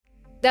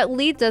that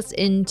leads us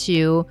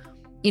into,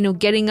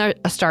 getting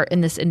a start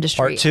in this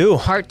industry.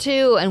 Part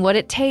two, and what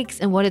it takes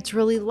and what it's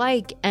really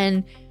like.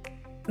 And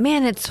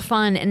man, it's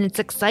fun and it's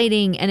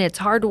exciting and it's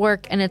hard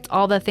work and it's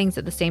all the things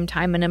at the same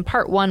time. And in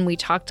part one, we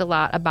talked a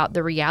lot about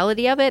the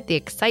reality of it, the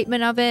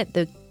excitement of it,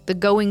 the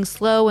going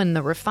slow and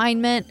the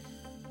refinement,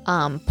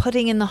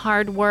 putting in the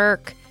hard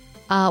work.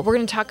 We're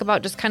going to talk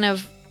about just kind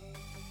of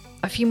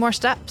a few more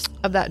steps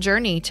of that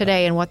journey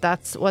today and what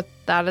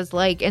that is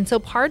like. And so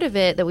part of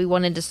it that we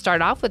wanted to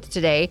start off with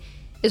today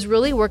is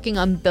really working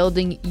on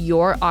building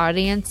your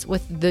audience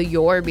with the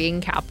 "your"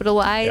 being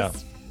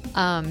capitalized.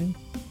 Yeah.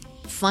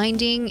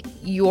 Finding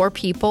your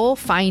people,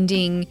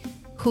 finding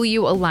who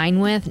you align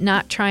with,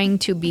 not trying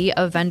to be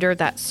a vendor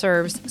that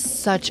serves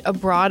such a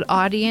broad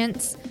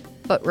audience,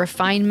 but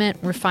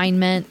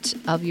refinement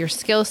of your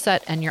skill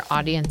set and your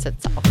audience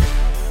itself.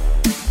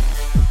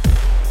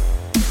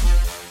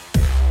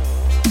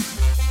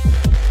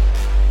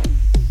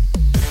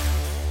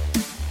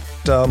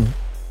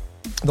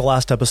 The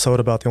last episode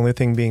about the only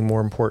thing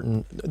more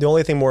important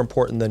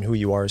than who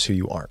you are is who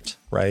you aren't,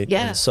 right?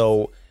 Yeah. And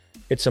so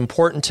it's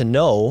important to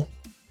know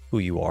who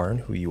you are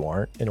and who you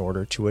aren't in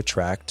order to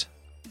attract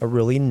a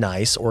really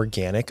nice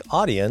organic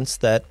audience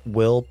that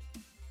will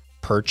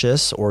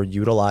purchase or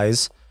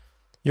utilize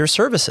your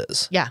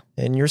services. Yeah.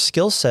 And your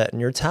skill set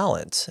and your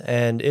talent.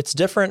 And it's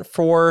different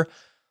for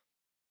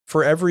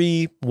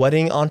every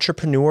wedding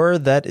entrepreneur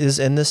that is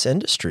in this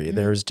industry. Mm-hmm.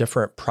 There's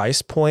different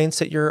price points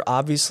that you're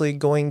obviously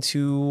going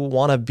to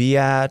want to be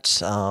at.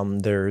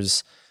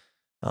 There's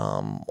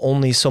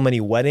only so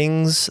many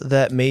weddings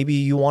that maybe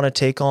you want to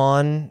take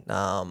on.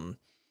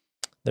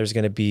 There's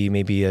going to be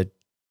maybe a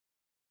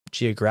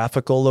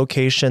geographical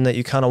location that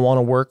you kind of want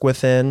to work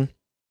within.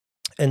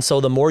 And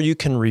so the more you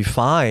can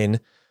refine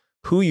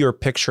who your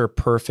picture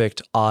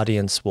perfect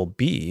audience will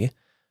be,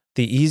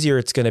 the easier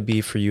it's going to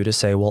be for you to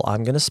say, well,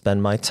 I'm going to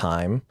spend my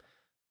time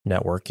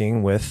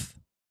networking with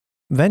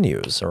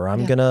venues, or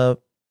I'm going to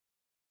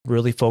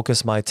really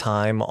focus my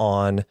time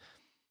on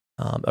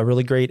a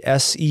really great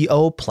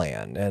SEO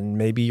plan. And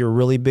maybe you're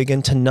really big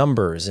into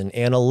numbers and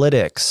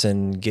analytics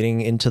and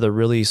getting into the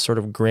really sort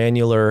of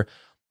granular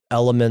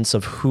elements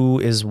of who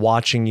is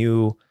watching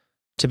you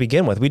to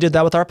begin with. We did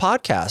that with our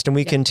podcast, and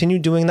we continue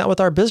doing that with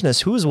our business.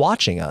 Who's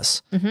watching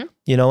us? Mm-hmm.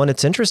 And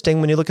it's interesting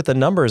when you look at the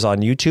numbers on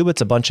YouTube, it's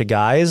a bunch of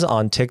guys.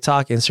 On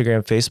TikTok,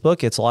 Instagram,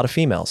 Facebook, it's a lot of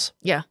females.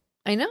 Yeah,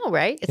 I know,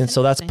 right? And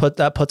so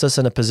that puts us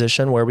in a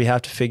position where we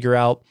have to figure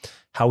out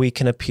how we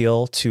can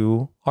appeal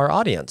to our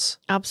audience.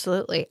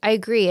 Absolutely. I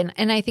agree.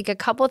 And I think a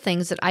couple of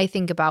things that I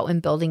think about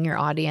when building your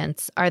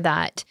audience are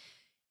that,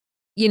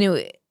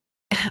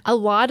 a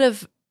lot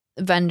of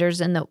vendors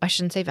I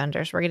shouldn't say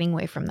vendors, we're getting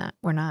away from that.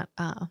 We're not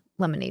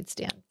lemonade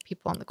stand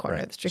people on the corner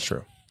of the street.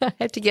 True. I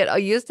have to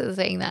get used to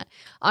saying that.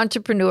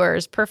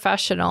 Entrepreneurs,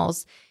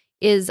 professionals,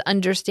 is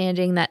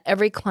understanding that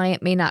every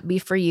client may not be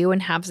for you,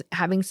 and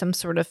having some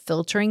sort of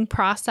filtering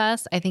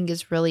process, I think,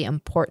 is really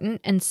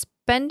important. And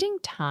spending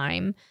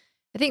time,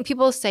 I think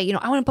people say,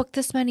 I want to book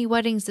this many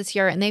weddings this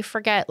year, and they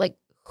forget,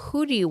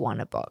 who do you want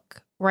to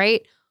book,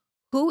 right?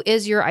 Who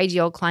is your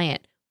ideal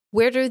client?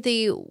 Where do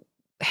they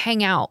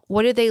hang out?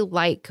 What do they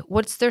like?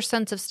 What's their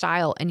sense of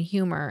style and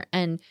humor?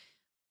 And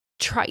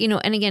try,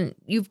 and again,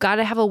 you've got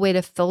to have a way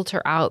to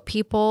filter out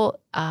people.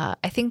 I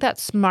think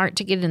that's smart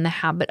to get in the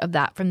habit of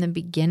that from the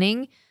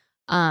beginning.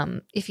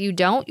 If you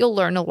don't, you'll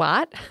learn a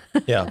lot.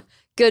 Yeah.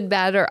 Good,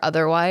 bad, or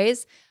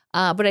otherwise.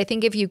 But I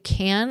think if you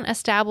can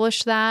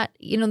establish that,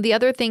 the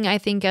other thing I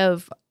think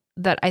of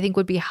that I think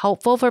would be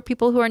helpful for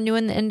people who are new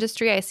in the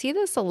industry, I see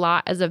this a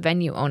lot as a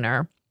venue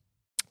owner.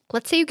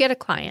 Let's say you get a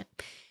client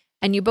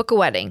and you book a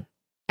wedding,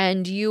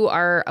 and you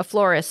are a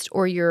florist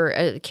or you're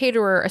a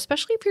caterer,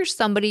 especially if you're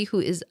somebody who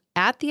is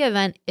at the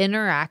event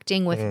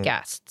interacting with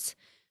guests.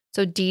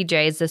 So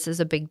DJs, this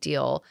is a big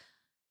deal.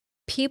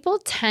 People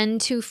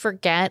tend to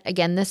forget,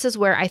 again, this is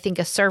where I think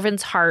a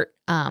servant's heart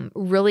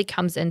really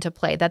comes into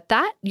play,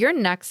 that your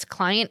next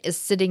client is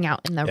sitting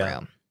out in the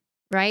room,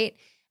 right?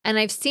 And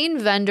I've seen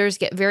vendors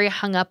get very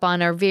hung up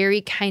on, or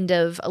very kind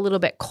of a little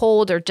bit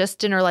cold or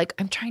distant, or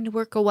I'm trying to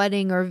work a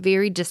wedding, or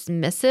very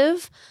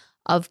dismissive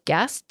of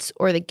guests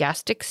or the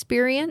guest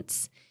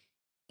experience.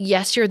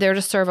 Yes, you're there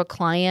to serve a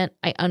client.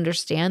 I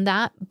understand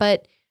that,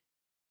 but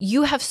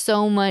you have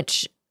so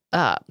much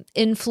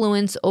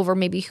influence over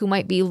maybe who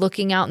might be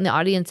looking out in the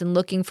audience and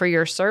looking for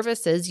your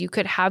services. You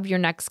could have your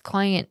next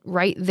client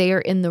right there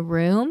in the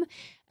room.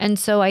 And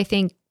so I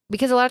think,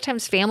 because a lot of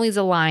times families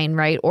align,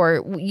 right?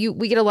 Or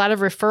we get a lot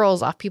of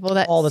referrals off people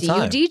that all the see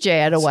time. You DJ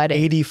at a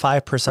wedding.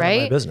 85% right?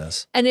 of my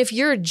business. And if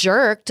you're a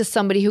jerk to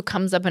somebody who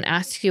comes up and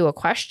asks you a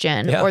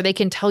question, or they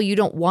can tell you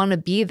don't want to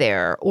be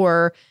there,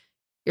 or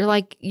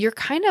you're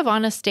kind of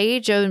on a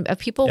stage of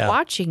people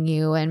watching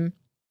you. And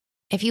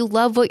if you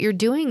love what you're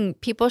doing,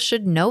 people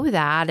should know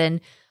that.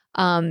 And,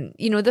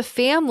 the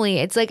family,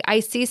 it's I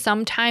see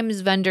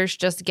sometimes vendors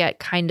just get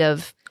kind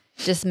of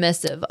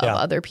dismissive of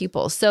other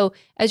people. So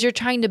as you're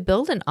trying to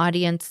build an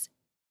audience,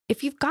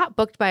 if you've got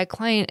booked by a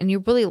client and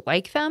you really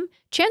like them,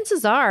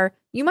 chances are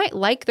you might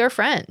like their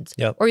friends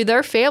or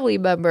their family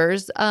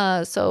members.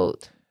 So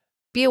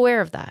be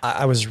aware of that.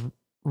 I was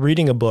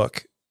reading a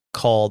book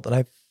called, and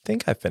I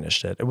think I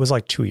finished it. It was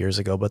like 2 years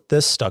ago, but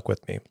this stuck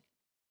with me.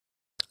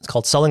 It's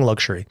called Selling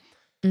Luxury.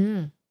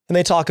 And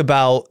they talk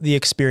about the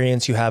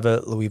experience you have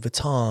at Louis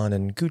Vuitton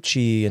and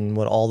Gucci and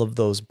what all of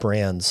those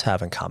brands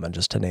have in common,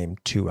 just to name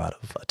 2 out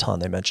of a ton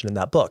they mentioned in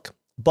that book.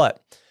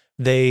 But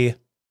they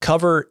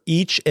cover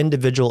each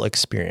individual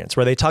experience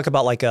where they talk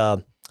about like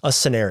a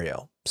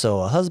scenario.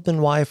 So a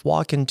husband, wife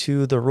walk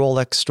into the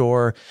Rolex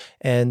store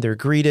and they're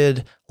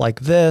greeted like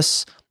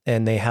this,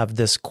 and they have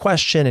this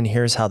question, and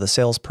here's how the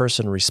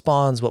salesperson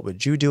responds. What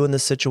would you do in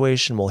this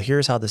situation? Well,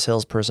 here's how the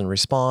salesperson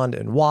respond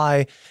and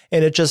why.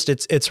 And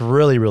it's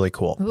really, really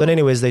cool. Ooh. But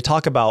anyways, they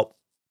talk about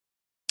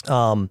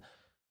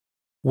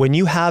when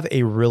you have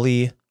a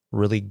really,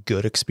 really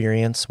good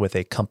experience with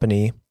a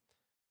company,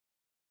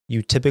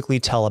 you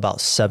typically tell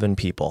about 7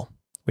 people.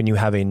 When you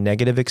have a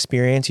negative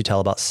experience, you tell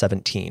about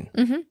 17.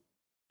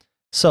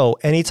 So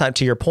anytime,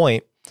 to your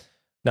point,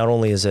 not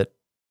only is it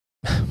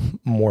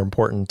more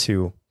important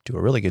to do a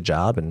really good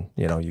job, and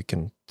you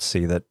can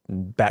see that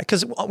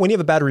because when you have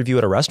a bad review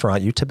at a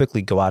restaurant, you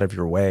typically go out of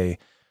your way.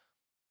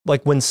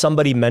 Like when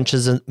somebody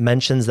mentions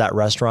that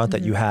restaurant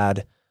that you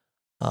had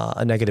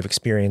a negative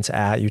experience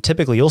at,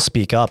 you'll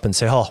speak up and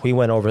say, "Oh, we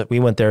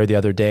went there the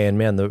other day, and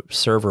man, the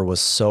server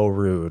was so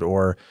rude,"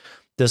 or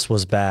 "This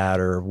was bad,"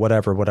 or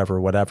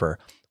whatever.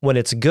 When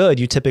it's good,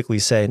 you typically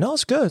say, "No,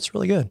 it's good. It's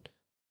really good."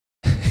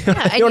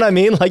 Yeah, you know what I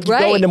mean? Like you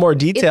go into more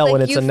detail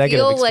when it's a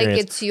negative experience. You feel like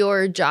it's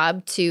your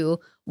job to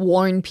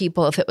warn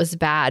people if it was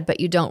bad, but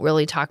you don't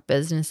really talk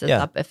businesses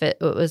up if it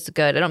was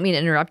good. I don't mean to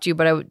interrupt you,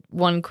 but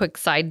one quick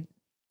side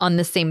on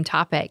the same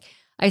topic.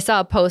 I saw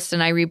a post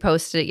and I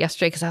reposted it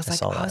yesterday because I was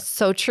like, oh, it's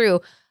so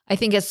true. I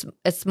think as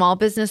small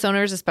business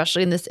owners,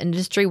 especially in this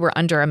industry, we're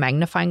under a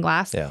magnifying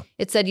glass. Yeah.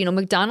 It said,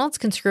 McDonald's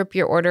can screw up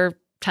your order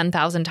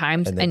 10,000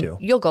 times and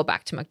you'll go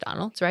back to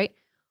McDonald's, right?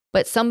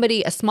 But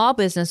a small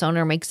business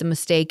owner makes a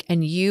mistake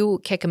and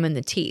you kick them in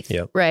the teeth,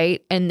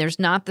 right? And there's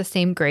not the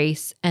same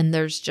grace, and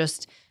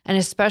and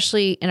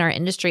especially in our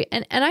industry,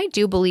 and I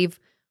do believe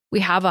we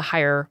have a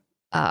higher,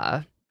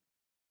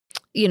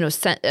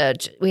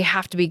 we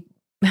have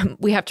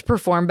to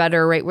perform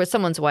better, right? With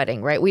someone's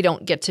wedding, right? We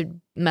don't get to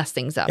mess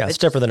things up. Yeah, it's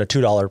different than a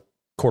 $2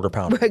 quarter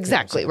pounder.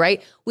 Exactly,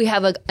 right? We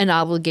have an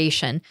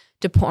obligation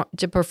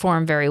to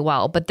perform very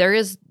well, but there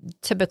is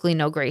typically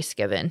no grace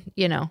given,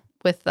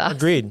 with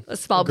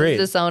small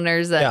business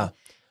owners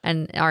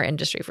and our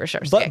industry for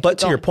sure. So but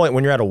to your point,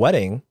 when you're at a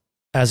wedding,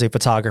 as a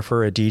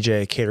photographer, a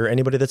DJ, a caterer,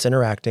 anybody that's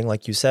interacting,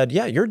 like you said,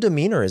 your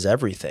demeanor is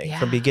everything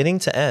from beginning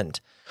to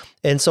end.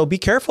 And so be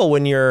careful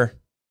when you're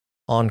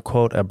on,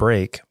 quote, a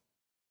break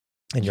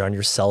and you're on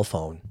your cell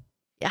phone,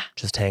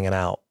 just hanging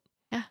out.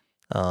 Yeah.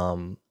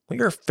 What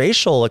your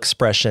facial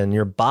expression,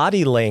 your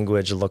body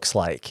language looks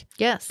like.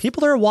 Yes.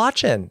 People are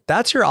watching.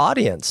 That's your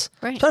audience.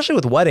 Right. Especially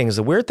with weddings.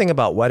 The weird thing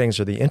about weddings,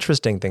 or the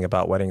interesting thing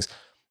about weddings,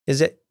 is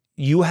that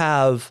you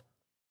have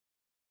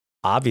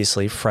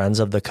obviously friends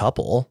of the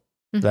couple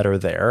that are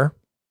there.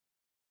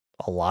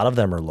 A lot of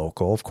them are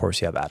local. Of course,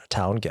 you have out of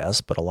town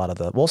guests, but a lot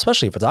of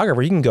especially a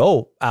photographer, you can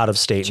go out of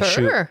state and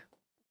shoot.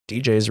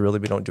 DJs, really,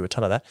 we don't do a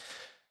ton of that.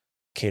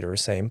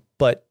 Caterers, same.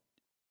 But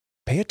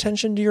pay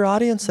attention to your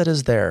audience that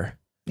is there.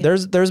 Yeah.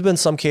 There's been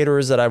some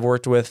caterers that I've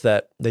worked with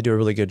that they do a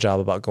really good job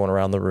about going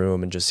around the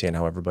room and just seeing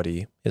how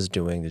everybody is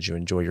doing. Did you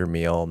enjoy your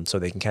meal? And so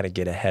they can kind of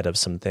get ahead of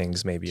some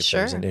things, maybe if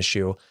there's an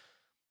issue.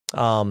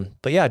 But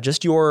yeah,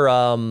 just your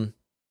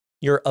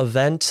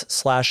event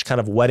 /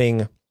 kind of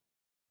wedding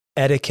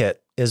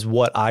etiquette is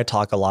what I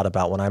talk a lot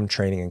about when I'm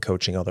training and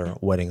coaching other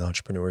wedding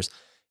entrepreneurs.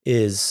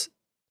 Is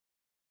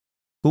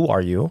who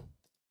are you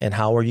and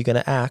how are you going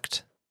to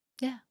act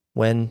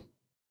when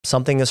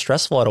something is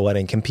stressful at a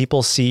wedding? Can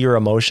people see your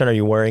emotion? Are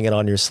you wearing it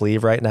on your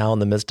sleeve right now in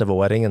the midst of a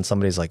wedding and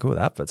somebody's like, "Ooh,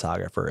 that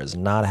photographer is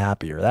not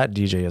happy," or "That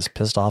DJ is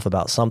pissed off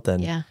about something"?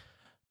 Yeah.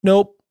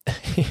 Nope.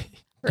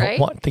 Right? Don't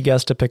want the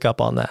guest to pick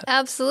up on that.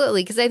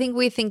 Absolutely. Because I think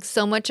we think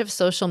so much of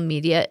social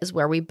media is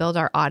where we build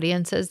our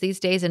audiences these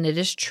days, and it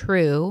is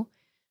true.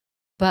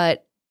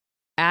 But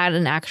at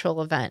an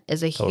actual event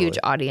is a huge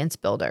audience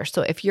builder.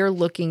 So if you're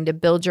looking to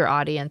build your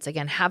audience,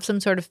 again, have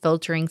some sort of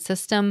filtering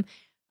system.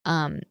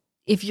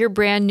 If you're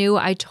brand new,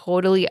 I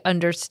totally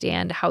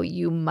understand how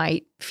you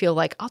might feel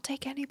like, I'll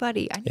take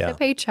anybody. I need a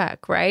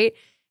paycheck, right?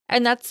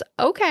 And that's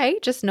okay.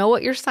 Just know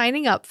what you're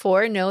signing up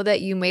for. Know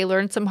that you may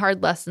learn some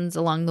hard lessons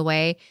along the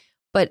way,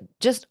 but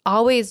just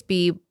always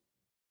be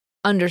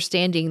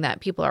understanding that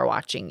people are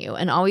watching you,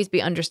 and always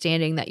be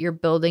understanding that you're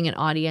building an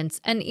audience.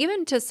 And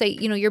even to say,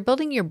 you're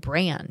building your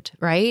brand,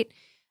 right?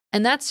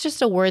 And that's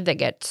just a word that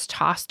gets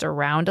tossed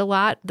around a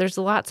lot. There's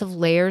lots of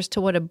layers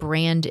to what a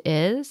brand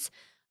is.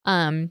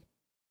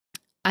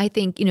 I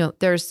think,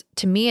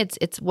 to me,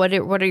 it's what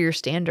are your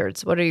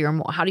standards? How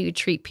do you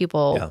treat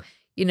people?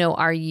 Yeah.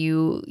 Are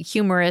you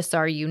humorous?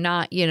 Are you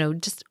not,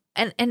 just,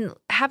 and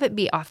have it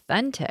be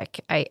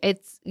authentic.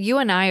 You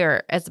and I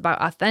are as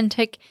about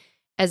authentic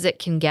as it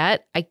can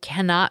get. I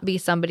cannot be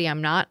somebody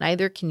I'm not.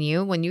 Neither can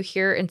you. When you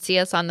hear and see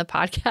us on the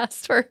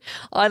podcast or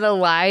on a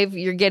live,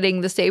 you're getting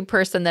the same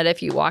person that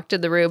if you walked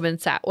in the room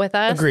and sat with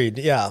us. Agreed.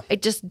 Yeah. I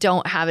just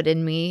don't have it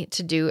in me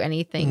to do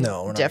anything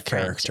we're different. Not a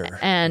character.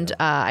 And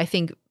I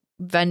think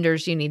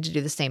vendors, you need to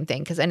do the same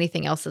thing because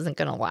anything else isn't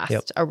going to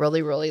last a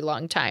really, really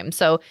long time.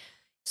 So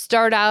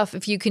start off,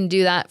 if you can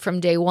do that from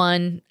day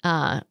one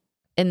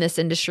in this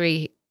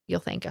industry, you'll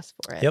thank us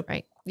for it,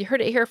 right? You heard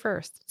it here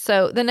first.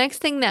 So the next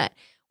thing that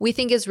we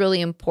think is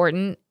really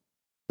important,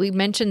 we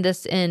mentioned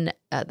this in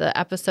the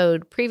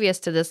episode previous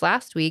to this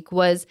last week,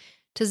 was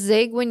to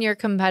zig when your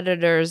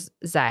competitors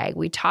zag.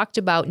 We talked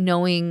about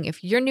knowing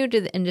if you're new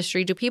to the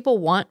industry, do people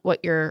want what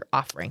you're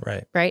offering?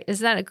 Right?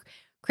 Isn't that a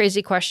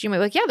crazy question? You might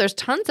be like, yeah, there's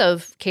tons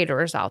of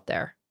caterers out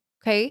there.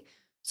 Okay.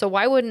 So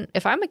why wouldn't,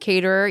 if I'm a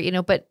caterer,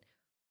 but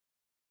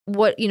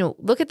what,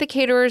 look at the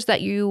caterers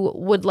that you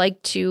would like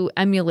to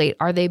emulate.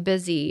 Are they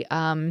busy?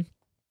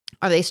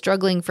 Are they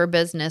struggling for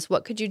business?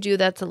 What could you do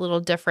that's a little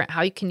different?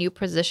 How can you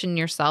position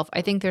yourself?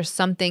 I think there's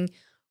something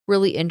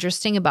really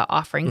interesting about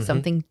offering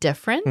something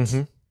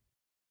different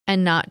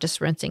and not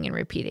just rinsing and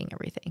repeating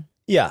everything.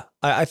 Yeah.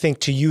 I think,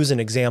 to use an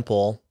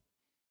example,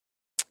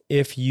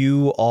 if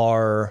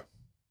you're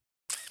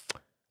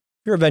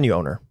a venue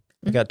owner,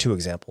 I got two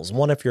examples.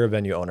 One, if you're a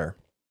venue owner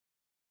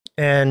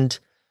and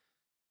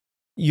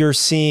you're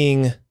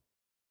seeing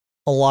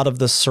a lot of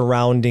the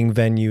surrounding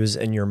venues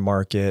in your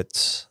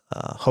market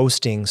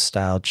hosting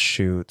styled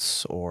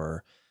shoots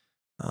or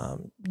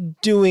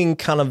doing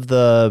kind of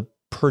the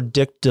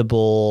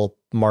predictable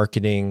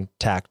marketing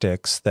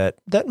tactics that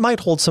might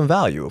hold some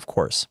value, of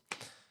course.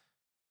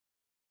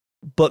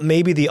 But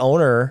maybe the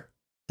owner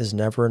is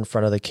never in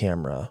front of the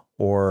camera,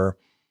 or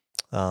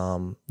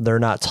they're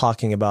not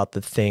talking about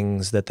the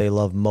things that they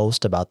love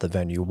most about the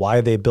venue,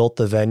 why they built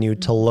the venue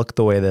to look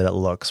the way that it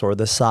looks, or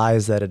the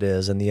size that it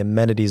is, and the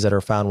amenities that are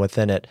found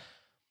within it.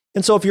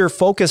 And so if you're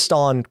focused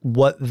on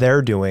what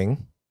they're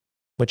doing,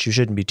 which you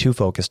shouldn't be too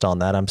focused on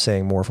that, I'm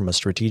saying more from a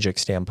strategic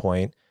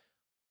standpoint,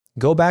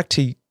 go back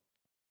to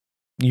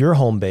your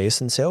home base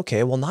and say,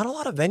 okay, well, not a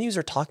lot of venues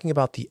are talking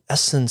about the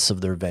essence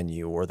of their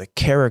venue or the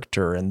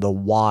character and the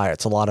why.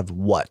 It's a lot of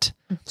what.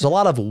 There's a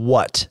lot of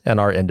what in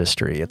our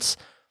industry. It's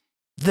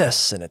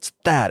this and it's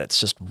that.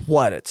 It's just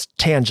what. It's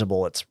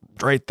tangible. It's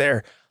right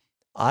there.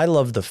 I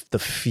love the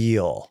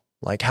feel.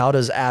 Like, how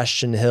does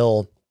Ashton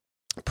Hill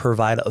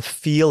provide a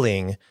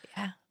feeling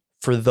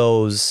for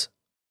those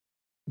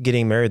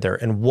getting married there?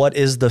 And what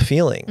is the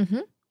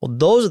feeling? Well,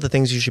 those are the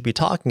things you should be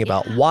talking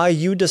about. Why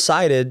you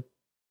decided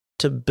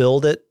to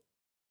build it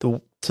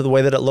to the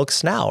way that it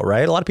looks now,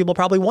 right? A lot of people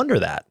probably wonder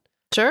that.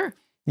 Sure.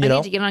 I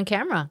need to get on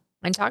camera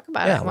and talk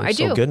about it. Well, I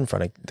do. So good in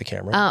front of the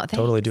camera. Oh,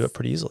 totally do it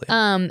pretty easily.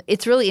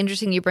 It's really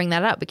interesting you bring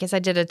that up because I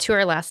did a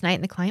tour last night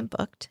and the client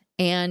booked,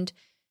 and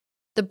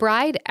the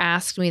bride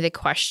asked me the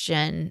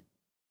question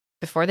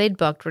before they'd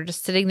booked. We're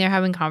just sitting there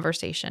having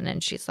conversation,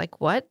 and she's like,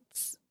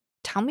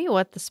 tell me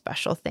what the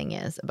special thing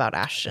is about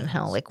Ashton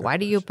Hill. Like, why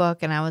do you book?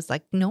 And I was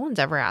like, no one's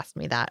ever asked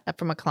me that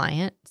from a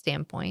client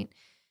standpoint.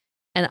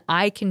 And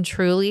I can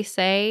truly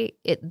say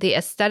the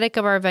aesthetic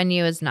of our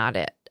venue is not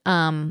it.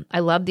 I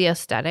love the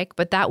aesthetic,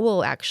 but that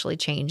will actually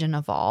change and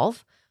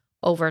evolve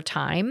over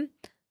time.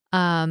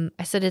 I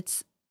said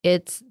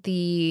it's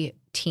the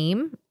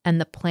team and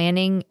the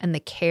planning and the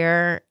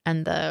care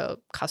and the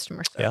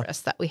customer service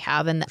that we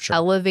have, and the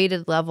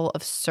elevated level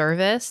of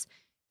service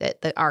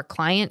that our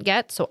client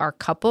gets, so our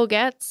couple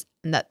gets,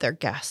 and that their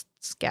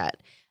guests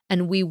get.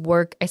 And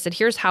I said,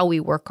 here's how we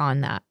work on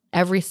that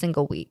every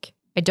single week.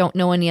 I don't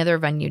know any other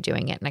venue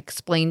doing it. And I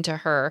explained to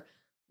her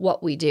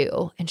what we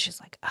do. And she's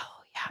like, oh,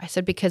 yeah. I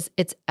said, because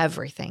it's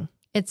everything.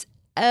 It's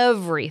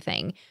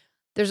everything.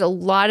 There's a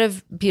lot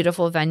of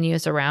beautiful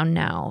venues around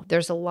now.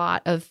 There's a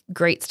lot of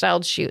great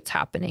styled shoots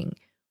happening.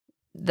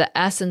 The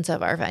essence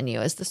of our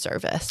venue is the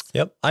service.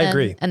 Yep, I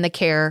agree. And the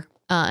care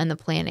and the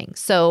planning.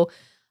 So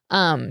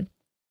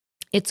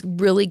it's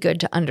really good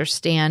to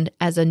understand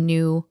as a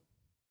new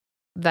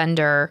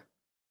vendor,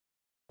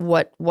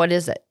 what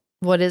is it?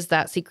 What is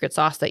that secret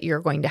sauce that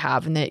you're going to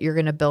have and that you're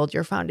going to build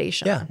your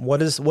foundation on?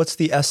 What's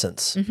the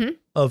essence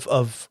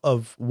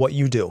of what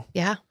you do?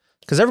 Yeah.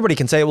 Because everybody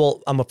can say,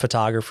 well, I'm a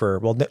photographer.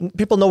 Well,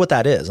 people know what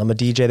that is. I'm a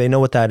DJ. They know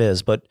what that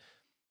is. But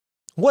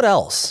what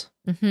else?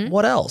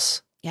 What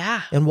else?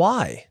 Yeah. And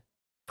why?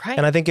 Right.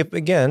 And I think,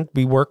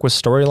 we work with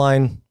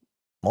Storyline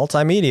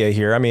Multimedia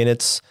here. I mean,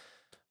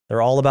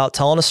 they're all about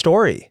telling a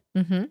story.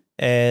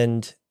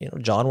 And,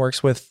 John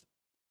works with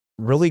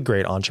really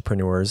great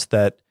entrepreneurs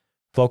that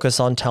focus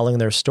on telling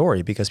their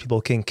story because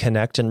people can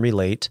connect and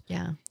relate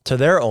to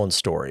their own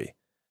story.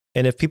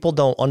 And if people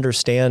don't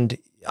understand,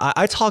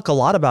 I talk a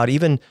lot about,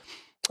 even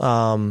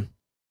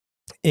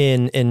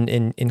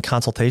in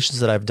consultations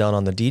that I've done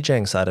on the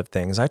DJing side of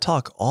things, I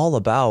talk all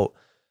about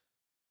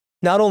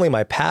not only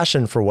my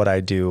passion for what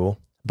I do,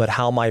 but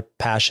how my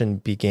passion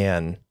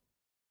began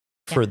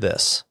for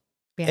this.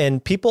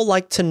 And people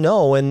like to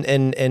know,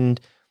 and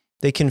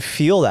they can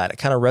feel that. It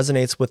kind of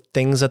resonates with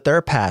things that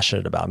they're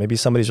passionate about. Maybe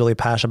somebody's really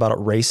passionate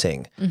about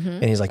racing.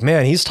 And he's like,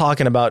 man, he's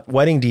talking about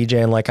wedding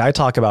DJing like I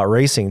talk about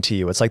racing to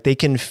you. It's like they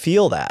can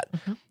feel that.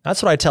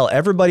 That's what I tell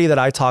everybody that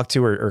I talk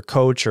to or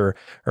coach or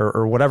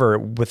whatever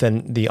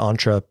within the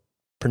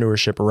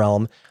entrepreneurship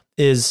realm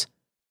is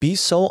be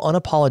so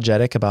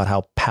unapologetic about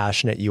how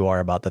passionate you are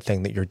about the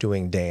thing that you're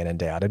doing day in and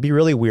day out. It'd be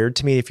really weird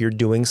to me if you're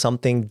doing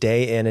something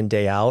day in and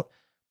day out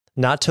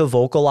not to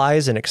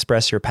vocalize and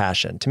express your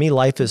passion. To me,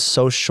 life is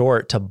so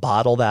short to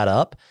bottle that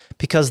up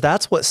because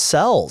that's what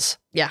sells.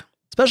 Yeah.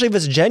 Especially if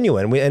it's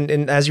genuine.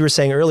 And as you were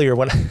saying earlier,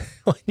 when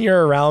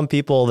you're around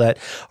people that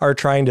are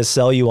trying to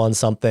sell you on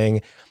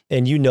something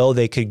and you know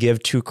they could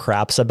give two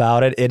craps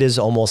about it, it is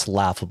almost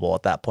laughable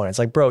at that point. It's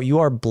like, bro, you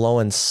are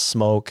blowing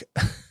smoke.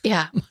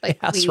 Yeah.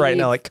 Like, That's right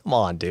now. Like, come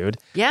on, dude.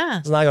 Yeah.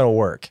 It's not going to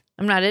work.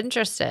 I'm not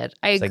interested.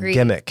 I It's agree. a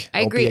gimmick. I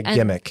agree. Don't be a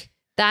gimmick.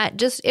 That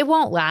just, it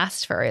won't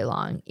last very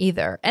long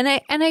either. And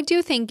I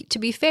do think, to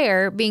be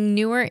fair, being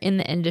newer in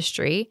the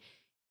industry,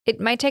 it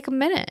might take a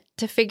minute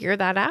to figure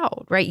that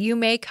out, right? You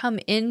may come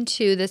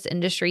into this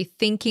industry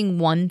thinking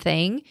one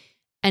thing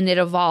and it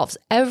evolves.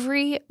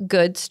 Every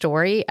good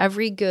story,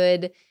 every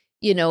good,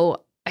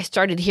 I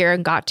started here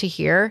and got to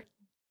here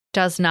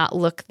does not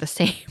look the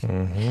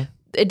same.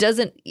 It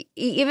doesn't,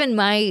 even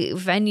my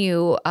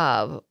venue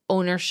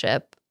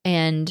ownership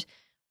and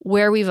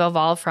where we've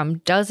evolved from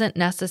doesn't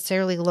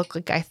necessarily look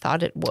like I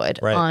thought it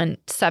would on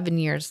 7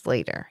 years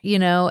later,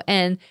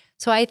 And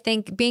so I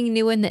think being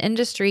new in the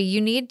industry,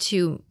 you need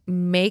to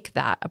make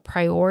that a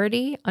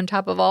priority on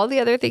top of all the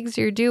other things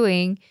you're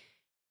doing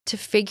to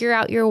figure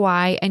out your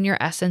why and your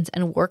essence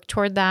and work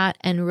toward that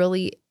and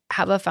really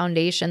have a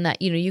foundation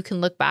that, you can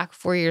look back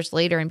 4 years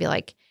later and be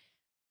like,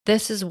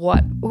 this is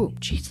what, oh,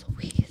 geez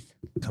Louise.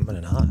 Coming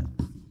in hot.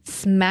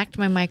 Smacked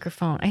my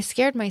microphone. I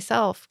scared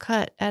myself.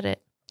 Cut,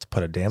 edit. To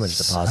put a damage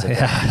deposit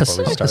Yeah,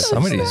 before we start.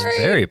 somebody's sorry.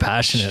 very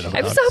passionate about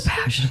I'm so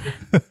passionate.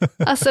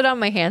 I'll sit on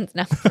my hands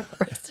now for the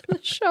rest of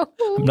the show.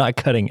 I'm not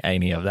cutting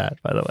any of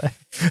that, by the way.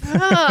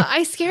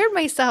 I scared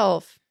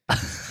myself.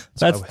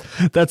 That's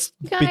Guys,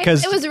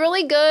 because it was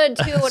really good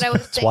too. What I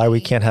was That's why we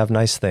can't have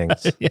nice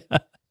things.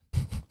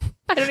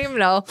 I don't even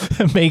know.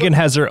 Megan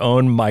has her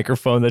own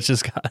microphone that's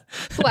just got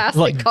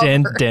Plastic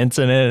cover. dents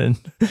in it,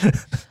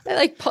 and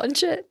I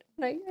punch it.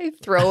 And I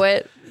throw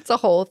it. It's a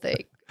whole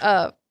thing.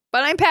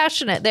 But I'm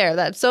passionate there.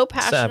 That's so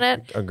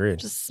passionate. Agreed.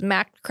 Just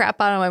smacked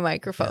crap out of my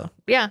microphone.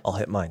 Yeah. I'll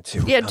hit mine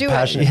too. Yeah, I'm do it.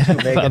 passionate too,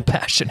 Megan. I'm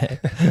passionate.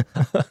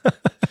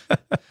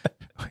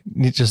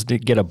 You just need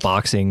to get a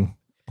boxing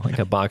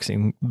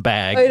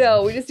bag. I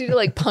know. We just need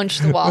to punch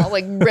the wall,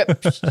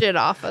 rip shit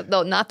off.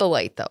 No, not the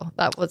light though.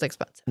 That was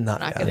expensive. Not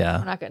we're not yet. gonna, Yeah.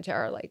 We're not going to tear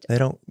our light down. They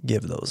don't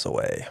give those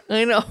away.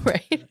 I know,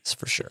 right? That's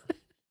for sure.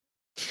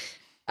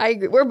 I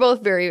agree. We're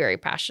both very, very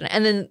passionate.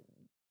 And then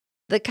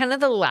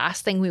the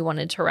last thing we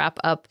wanted to wrap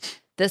up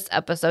this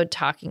episode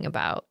talking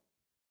about,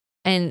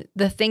 and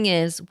the thing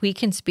is, we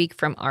can speak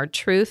from our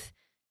truth,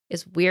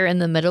 is we're in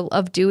the middle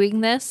of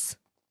doing this.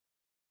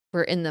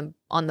 We're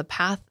on the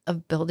path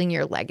of building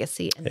your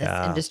legacy in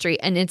this industry.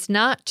 And it's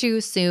not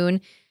too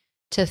soon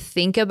to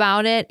think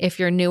about it. If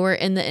you're newer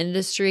in the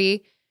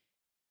industry,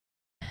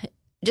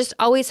 just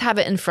always have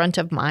it in front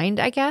of mind,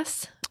 I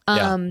guess.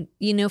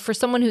 For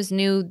someone who's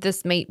new,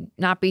 this may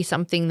not be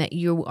something that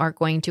you are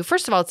going to.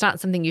 First of all, it's not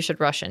something you should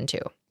rush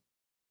into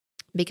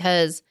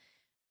because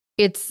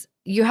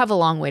you have a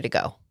long way to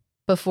go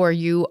before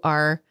you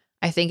are,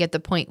 I think, at the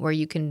point where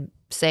you can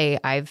say,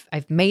 I've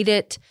made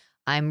it.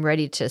 I'm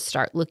ready to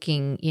start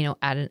looking,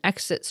 at an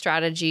exit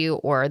strategy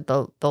or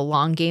the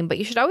long game. But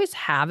you should always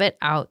have it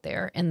out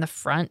there in the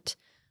front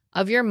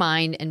of your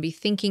mind and be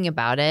thinking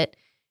about it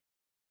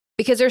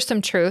because there's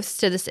some truths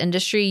to this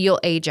industry. You'll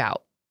age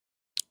out.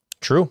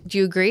 True. Do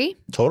you agree?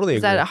 Totally agree.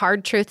 Is that a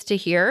hard truth to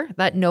hear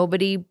that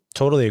nobody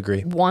Totally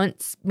agree.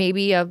 wants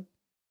maybe a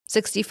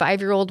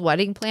 65-year-old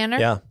wedding planner?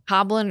 Yeah.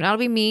 Hobbling. That'll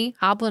be me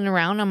hobbling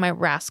around on my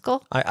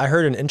Rascal. I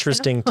heard an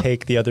interesting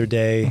take the other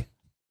day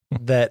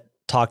that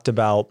talked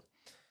about,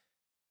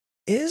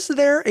 is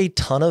there a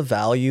ton of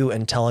value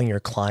in telling your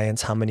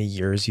clients how many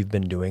years you've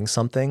been doing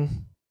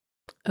something?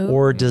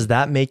 Or does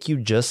that make you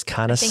just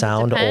kind of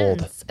sound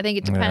old? I think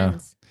it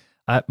depends.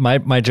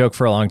 My joke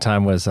for a long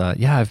time was,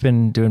 I've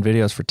been doing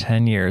videos for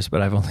 10 years,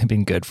 but I've only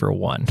been good for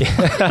 1.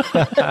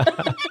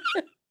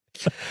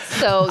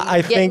 So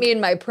I get think- me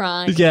in my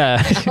prime.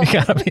 Yeah. You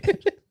gotta be.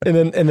 And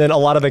then a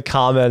lot of the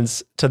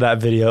comments to that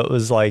video, it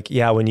was like,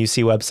 when you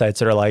see websites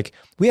that are like,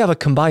 we have a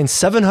combined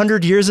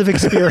 700 years of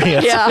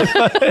experience. Yeah.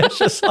 It's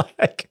just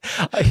like,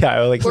 We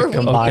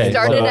combined.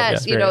 started at,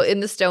 experience. in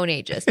the Stone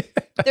Ages.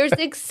 There's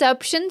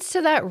exceptions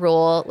to that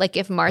rule. Like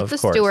if Martha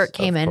Of course, Stewart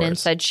came of in and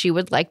course. said she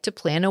would like to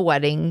plan a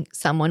wedding,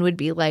 someone would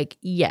be like,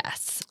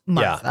 yes,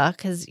 Martha,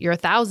 because you're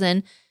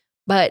 1,000,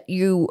 but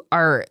you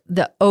are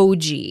the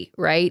OG,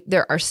 right?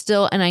 There are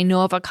still, and I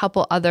know of a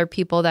couple other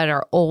people that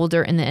are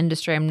older in the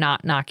industry. I'm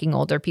not knocking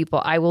older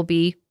people. I will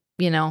be,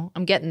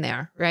 I'm getting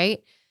there,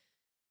 right?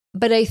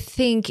 But I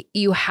think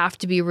you have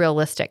to be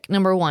realistic.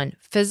 Number one,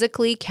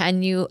 physically,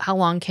 how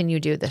long can you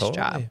do this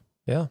job?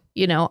 Yeah.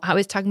 You know, I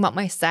was talking about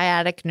my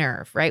sciatic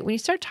nerve, right? When you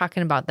start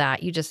talking about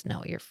that, you just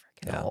know you're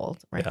freaking Yeah. old,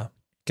 right? Yeah.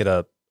 Get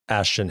a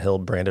Ashton Hill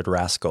branded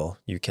Rascal.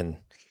 You can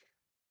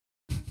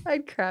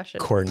I'd crash it.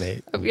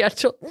 coordinate. Yeah,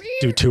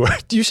 Do tour.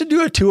 You should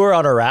do a tour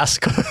on a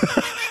Rascal.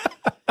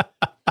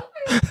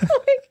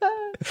 oh my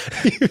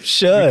God. You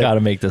should. We got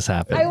to make this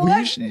happen.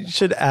 You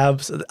should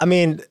absolutely. I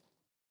mean,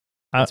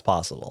 it's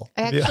possible.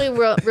 I actually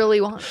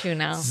really want to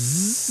now.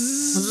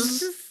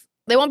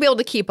 They won't be able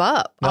to keep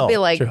up. I'll No, be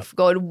like true.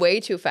 going way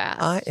too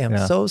fast. I am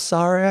so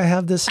sorry. I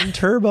have this in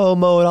turbo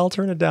mode. I'll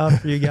turn it down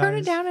for you guys. Turn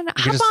it down and You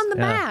hop just- on the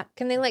yeah. back.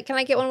 Can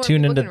I get one where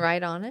Tune people into- can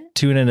ride on it?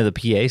 Tune into the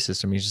PA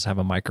system. You just have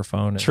a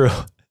microphone.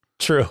 And,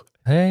 True.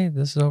 Hey,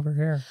 this is over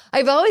here.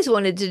 I've always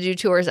wanted to do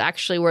tours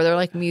actually where they're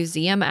like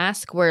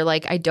museum-esque, where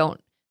like I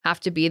don't have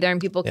to be there and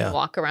people can Yeah.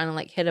 walk around and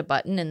like hit a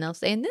button and they'll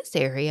say, in this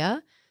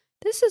area,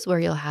 this is where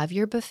you'll have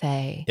your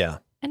buffet. Yeah.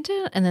 And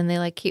then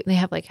they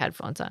have like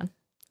headphones on.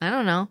 I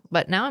don't know,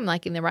 but now I'm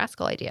liking the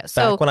Rascal idea.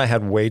 So Back when I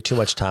had way too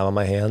much time on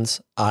my hands,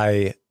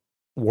 I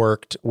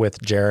worked with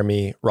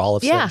Jeremy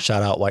Rollison. Yeah.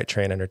 Shout out White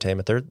Train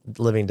Entertainment. They're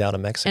living down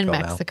in Mexico in now.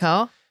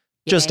 Mexico.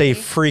 Just Yay. a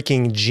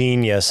freaking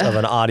genius of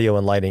an audio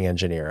and lighting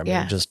engineer. I mean,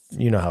 Yes. just,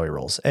 you know how he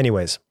rolls.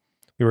 Anyways,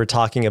 we were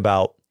talking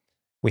about,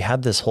 we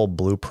had this whole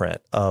blueprint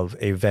of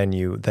a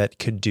venue that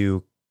could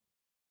do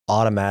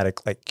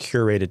automatic, like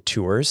curated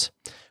tours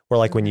where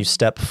like when you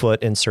step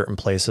foot in certain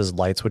places,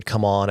 lights would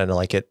come on and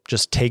like it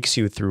just takes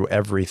you through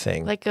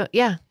everything. like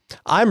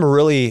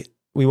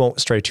We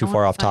won't stray too I far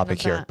wanna off find topic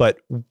out here, that. but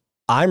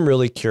I'm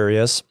really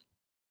curious.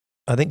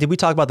 I think, did we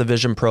talk about the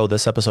Vision Pro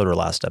this episode or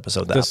last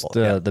episode? This, Apple?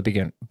 Yeah. the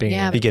beginning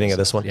Beginning of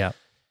this one. Yeah.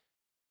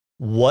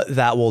 What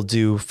that will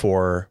do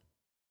for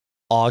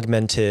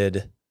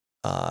augmented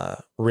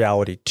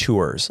reality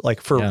tours,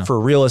 like for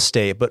real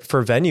estate, but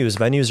for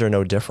venues are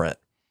no different.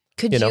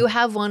 Could you know? you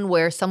have one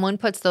where someone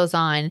puts those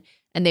on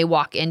and they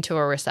walk into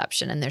a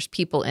reception and there's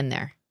people in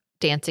there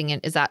dancing?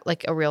 And is that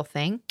like a real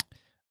thing?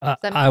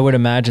 that I would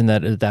imagine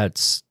that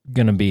that's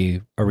going to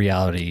be a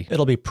reality.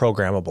 It'll be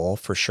programmable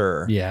for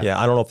sure. Yeah. Yeah.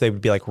 I don't know if they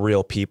would be like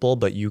real people,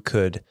 but you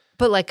could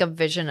But like a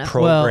vision of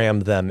program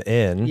them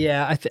in.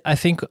 Yeah, I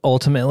think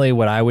ultimately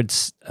what I would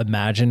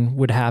imagine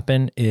would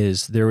happen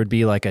is there would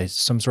be like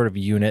some sort of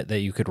unit that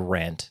you could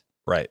rent,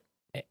 Right.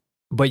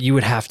 but you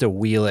would have to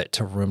wheel it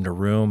to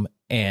room,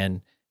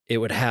 and it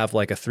would have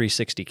like a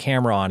 360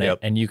 camera on it, Yep.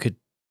 and you could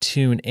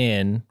tune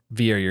in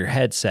via your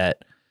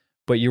headset,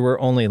 but you were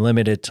only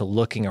limited to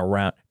looking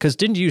around. Because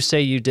didn't you say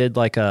you did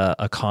like a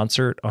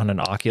concert on an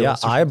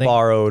Oculus? Yeah. or I something?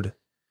 borrowed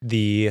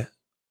the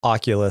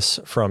Oculus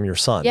from your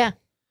son. Yeah.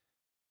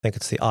 I think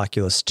it's the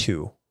Oculus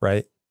 2,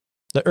 right?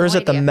 Or is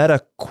No it the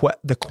idea.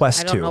 the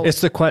Quest I don't 2? know.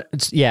 It's the Quest.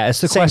 It's the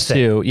Same Quest thing.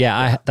 2.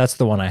 Yeah, that's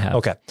the one I have.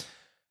 Okay.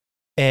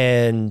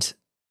 And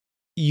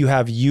you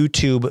have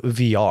YouTube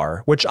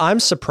VR, which I'm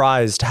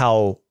surprised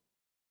how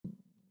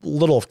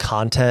little of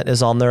content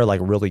is on there, like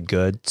really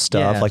good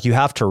stuff. Yeah. Like you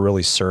have to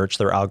really search.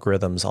 Their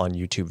algorithms on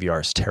YouTube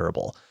VR is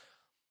terrible.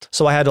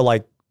 So I had to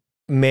like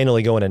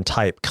manually go in and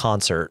type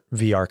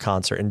VR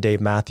concert, and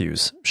Dave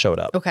Matthews showed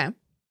up. Okay.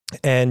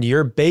 And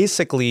you're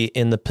basically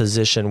in the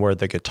position where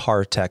the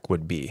guitar tech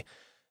would be.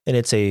 And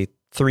it's a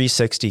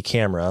 360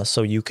 camera.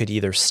 So you could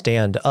either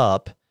stand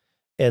up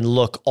and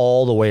look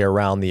all the way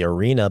around the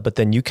arena, but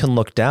then you can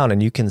look down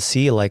and you can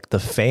see like the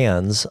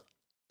fans.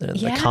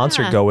 The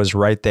concert goer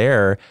right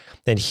there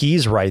and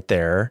he's right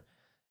there.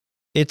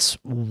 It's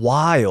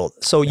wild.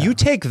 So you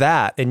take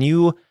that and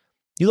you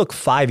look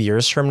 5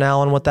 years from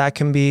now and what that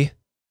can be.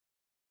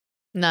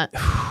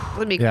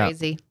 Would be Yeah.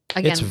 crazy.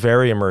 Again, It's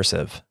very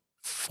immersive.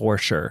 For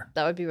sure.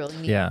 that would be really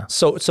neat. Yeah.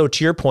 So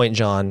to your point,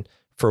 John,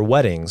 for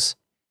weddings,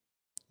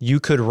 you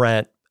could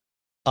rent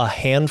a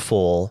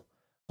handful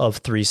of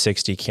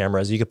 360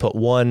 cameras. You could put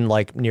one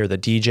like near the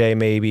DJ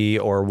maybe,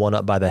 or one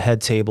up by the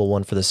head table,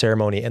 one for the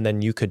ceremony, and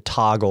then you could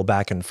toggle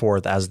back and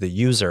forth as the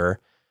user.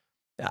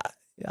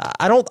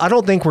 I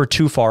don't think we're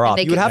too far off.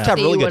 they You would could have to have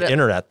see really good what it-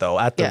 internet though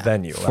at the Yeah.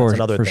 venue. That's For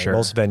another thing. sure.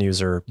 Most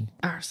venues are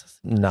Ours is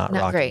not not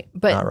rocking, great,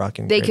 but not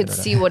rocking they great could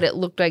internet. see what it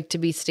looked like to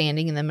be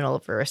standing in the middle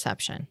of a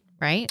reception,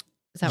 right?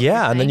 Is that what Yeah,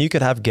 you're and then saying? you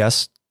could have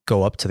guests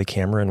go up to the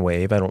camera and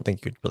wave. I don't think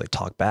you could really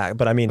talk back,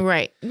 but I mean,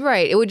 Right.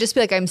 It would just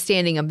be like I'm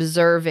standing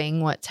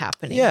observing what's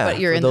happening. yeah, but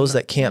you're for in those the,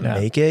 that can't Yeah.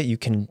 make it, you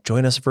can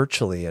join us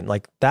virtually, and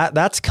like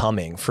that's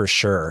coming for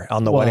sure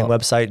on the Well- wedding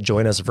website.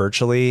 Join us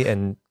virtually,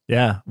 and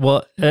Yeah.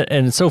 Well,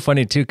 and it's so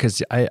funny too,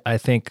 because I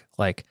think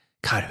like,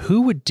 God,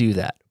 who would do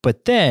that?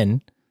 But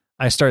then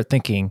I start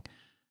thinking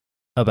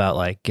about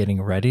like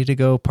getting ready to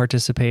go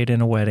participate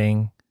in a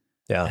wedding,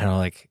 yeah, and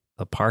like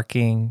the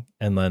parking,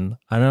 and then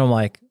I'm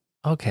like,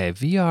 okay,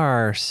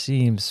 VR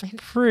seems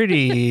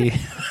pretty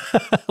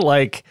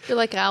like, you're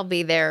like I'll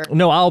be there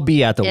no, I'll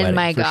be at the in wedding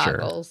my for sure.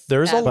 goggles.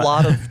 there's a Yeah.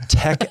 lot of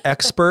tech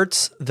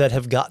experts that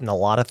have gotten a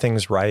lot of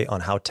things right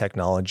on how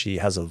technology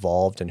has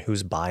evolved and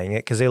who's buying it,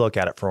 because they look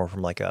at it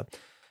from like a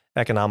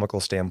economical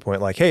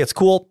standpoint. Like, hey, it's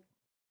cool,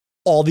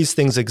 all these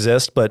things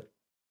exist, but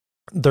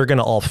they're going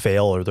to all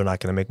fail or they're not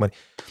going to make money.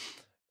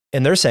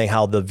 And they're saying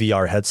how the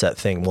VR headset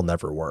thing will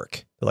never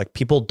work. They're like,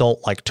 people don't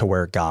like to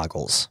wear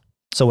goggles.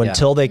 So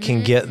until they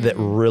can get that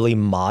Mm. really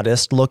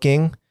modest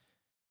looking,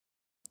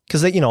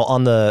 because that really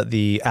modest looking, because they, on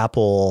the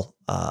Apple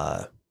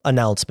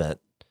announcement,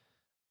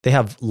 they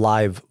have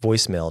live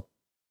voicemail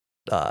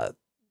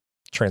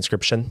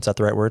transcription. Is that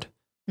the right word?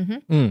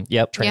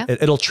 Yep. Yeah.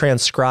 It'll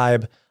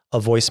transcribe a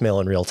voicemail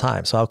in real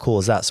time. So how cool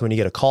is that? So when you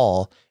get a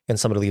call and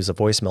somebody leaves a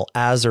voicemail,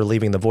 as they're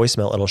leaving the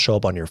voicemail, it'll show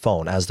up on your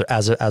phone as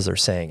they're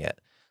saying it.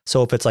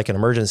 So if it's like an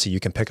emergency, you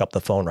can pick up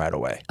the phone right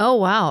away. Oh,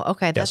 wow.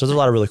 Okay. Yeah. So there's a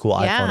lot of really cool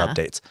iPhone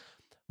updates.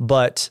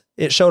 But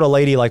it showed a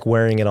lady like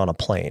wearing it on a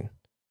plane.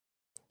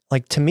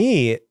 Like to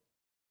me,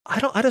 I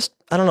don't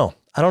know.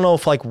 I don't know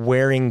if like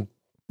wearing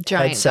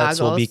giant headsets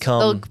goggles will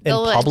become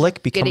they'll in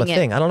public become a getting it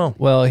thing. I don't know.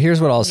 Well, here's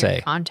what I'll in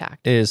say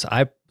contact. is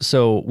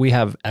so we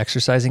have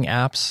exercising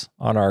apps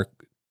on our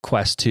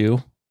Quest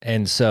 2.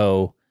 And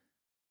so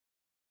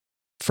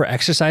for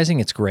exercising,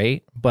 it's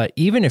great. But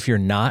even if you're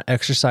not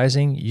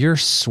exercising, you're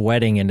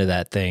sweating into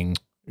that thing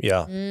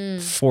Yeah.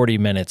 40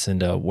 minutes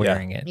into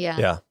wearing it. Yeah.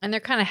 Yeah. And they're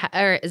kind of,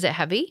 or is it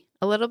heavy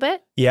a little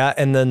bit Yeah.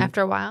 And then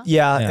after a while?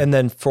 Yeah, Yeah. and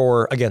then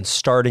for again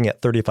starting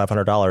at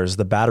 $3,500,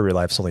 the battery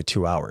life's only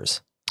 2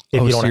 hours.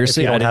 If Oh, you don't,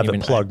 seriously? if you I don't have didn't it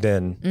even- plugged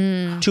in,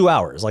 Mm. 2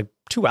 hours, like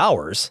 2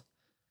 hours.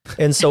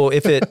 And so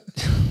if it,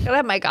 Gotta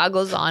have my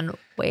goggles on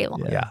way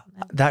longer. yeah,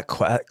 that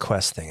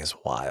Quest thing is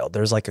wild.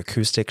 There's like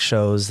acoustic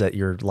shows that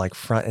you're like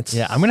front. It's,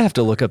 Yeah, I'm going to have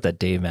to look up that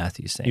Dave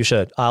Matthews thing. You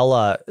should.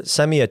 I'll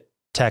send me a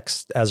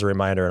text as a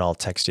reminder, and I'll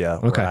text you.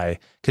 Okay.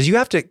 Because you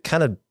have to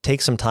kind of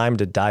take some time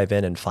to dive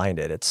in and find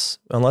it. It's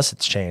unless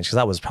it's changed, because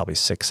that was probably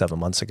 6-7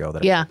 months ago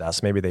that I did that.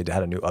 So maybe they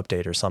had a new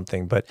update or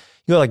something. But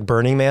you know, like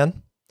Burning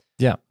Man.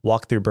 Yeah.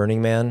 Walk through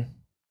Burning Man.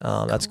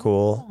 That's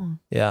cool.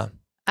 Yeah.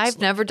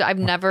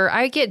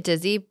 I get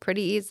dizzy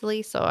pretty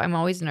easily, so I'm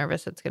always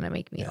nervous it's going to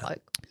make me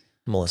like.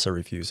 Melissa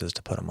refuses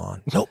to put them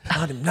on. Nope,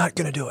 I'm not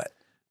going to do it.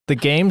 The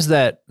games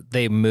that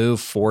they move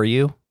for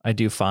you, I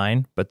do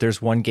fine. But there's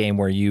one game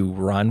where you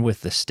run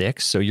with the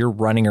sticks. So you're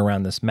running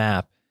around this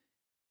map,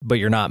 but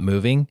you're not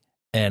moving.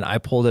 And I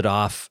pulled it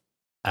off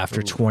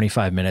after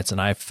 25 minutes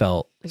and I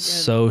felt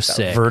so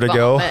sick.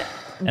 Vertigo. Vomit.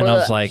 And I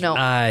was like, No.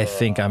 I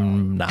think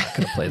I'm not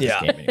going to play this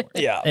game anymore.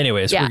 Yeah.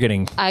 Anyways, Yeah. we're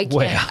getting I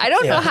way can't. out. I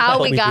don't know how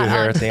we got here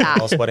on at the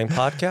that. Animal Wedding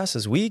Podcast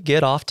is we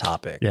get off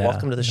topic. Yeah.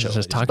 Welcome to the show. Just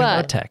ladies. talking But-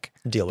 about tech.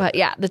 Deal with But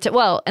yeah,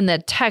 and the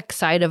tech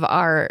side of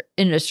our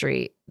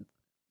industry,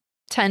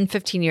 10,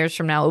 15 years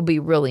from now, it will be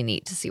really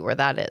neat to see where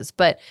that is.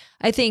 But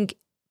I think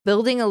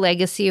building a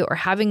legacy or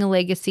having a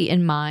legacy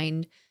in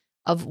mind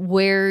of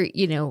where,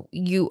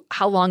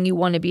 how long you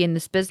want to be in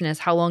this business,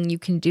 how long you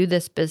can do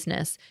this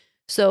business.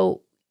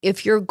 So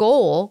if your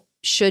goal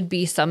should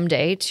be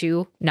someday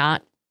to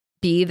not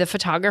be the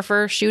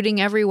photographer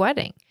shooting every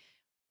wedding,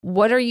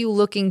 what are you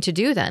looking to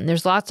do then?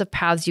 There's lots of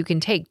paths you can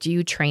take. Do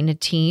you train a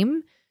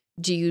team?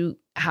 Do you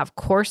have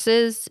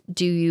courses?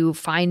 Do you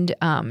find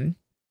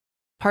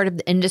part of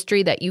the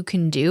industry that you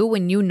can do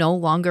when you no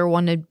longer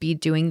want to be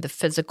doing the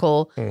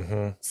physical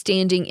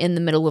standing in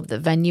the middle of the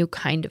venue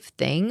kind of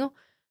thing?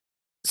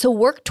 So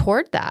work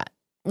toward that.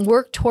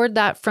 Work toward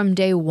that from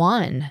day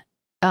one.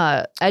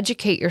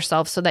 Educate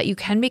yourself so that you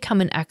can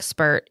become an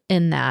expert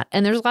in that.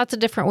 And there's lots of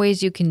different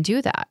ways you can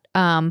do that.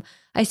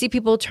 I see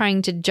people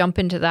trying to jump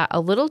into that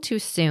a little too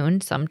soon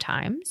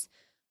sometimes,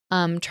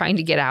 trying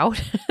to get out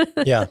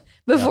Yeah.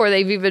 before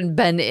they've even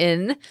been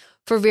in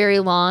for very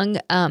long.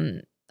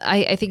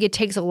 I think it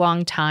takes a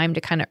long time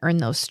to kind of earn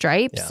those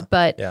stripes,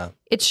 but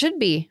it should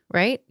be,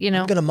 right? I'm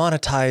going to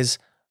monetize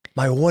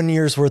my 1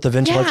 year's worth of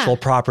intellectual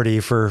property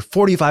for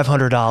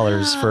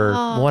 $4,500 for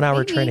 1 hour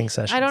maybe. training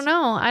sessions. I don't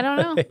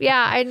know.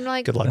 Yeah, I'm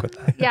like, Good luck with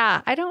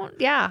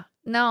that.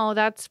 No,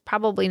 that's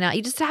probably not.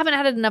 You just haven't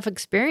had enough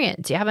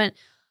experience. You haven't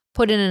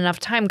put in enough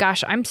time.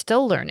 Gosh, I'm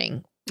still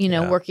learning,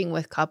 working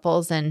with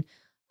couples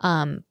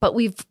but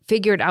we've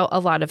figured out a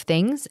lot of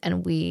things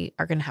and we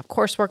are going to have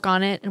coursework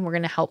on it and we're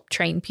going to help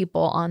train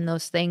people on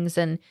those things.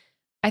 And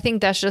I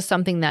think that's just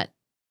something that,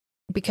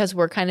 because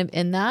we're kind of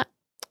in that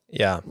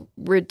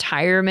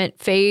retirement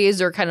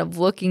phase or kind of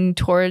looking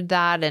toward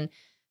that. And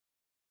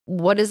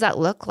what does that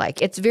look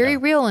like? It's very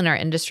real in our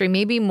industry,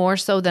 maybe more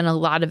so than a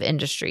lot of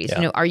industries.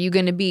 Yeah. Are you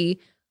going to be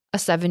a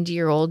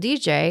 70-year-old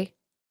DJ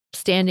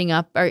standing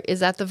up, or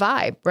is that the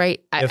vibe,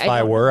 right? If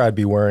I were, I'd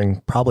be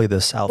wearing probably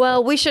this outfit.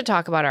 Well, we should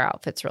talk about our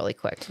outfits really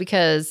quick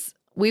because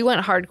we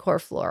went hardcore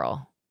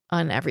floral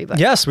on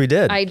everybody. Yes, we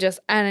did.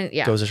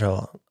 Goes to show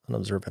how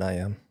unobservant I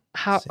am.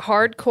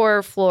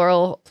 Hardcore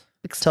floral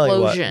Tell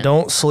explosion. you what,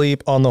 don't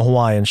sleep on the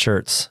Hawaiian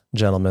shirts,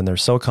 gentlemen. They're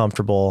so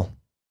comfortable.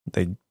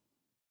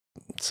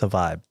 It's a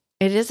vibe.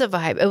 It is a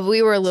vibe.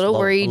 We were a little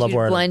worried love you'd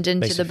wearing blend it.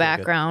 into Makes the you feel good.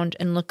 background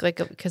and look like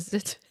because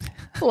it's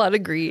a lot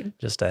of green.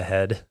 Just a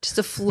head. Just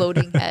a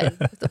floating head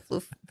with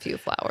a few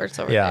flowers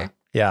over there.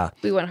 Yeah.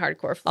 We went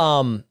hardcore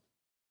floral.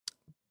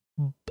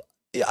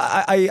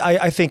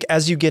 I think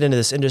as you get into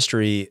this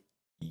industry,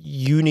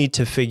 you need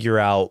to figure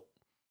out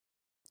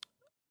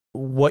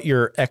what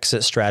your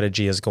exit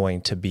strategy is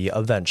going to be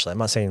eventually. I'm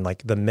not saying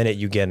like the minute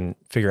you get in,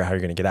 figure out how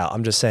you're going to get out.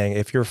 I'm just saying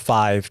if you're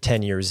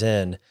 5-10 years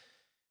in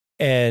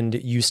and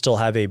you still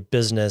have a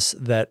business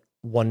that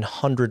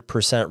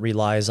 100%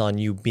 relies on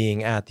you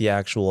being at the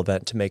actual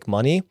event to make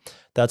money,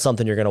 that's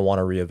something you're going to want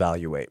to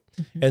reevaluate.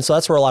 And so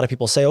that's where a lot of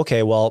people say,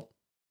 okay, well,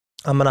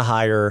 I'm going to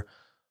hire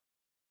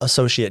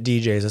associate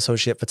DJs,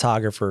 associate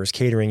photographers,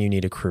 catering. You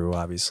need a crew.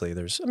 Obviously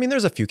there's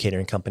a few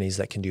catering companies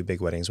that can do big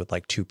weddings with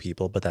like 2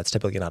 people, but that's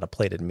typically not a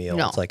plated meal.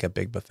 No. It's like a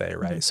big buffet,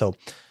 right? So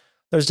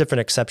there's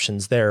different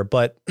exceptions there,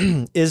 but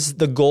is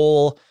the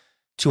goal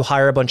to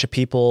hire a bunch of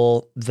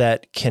people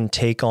that can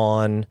take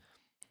on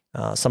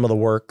some of the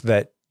work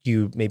that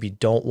you maybe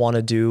don't want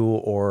to do,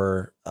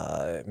 or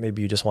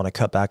maybe you just want to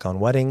cut back on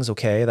weddings?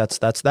 Okay, that's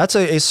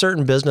a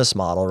certain business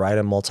model, right?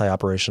 A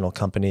multi-operational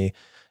company.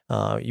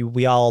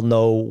 We all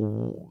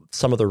know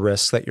some of the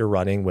risks that you're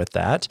running with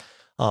that.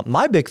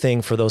 My big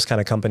thing for those kind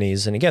of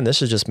companies, and again,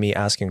 this is just me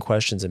asking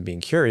questions and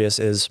being curious,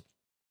 is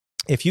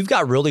if you've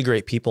got really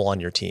great people on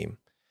your team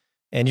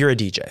and you're a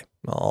DJ,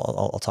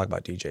 I'll talk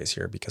about DJs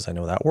here because I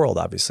know that world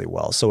obviously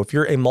well. So if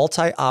you're a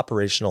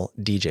multi-operational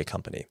DJ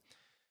company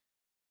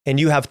and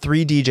you have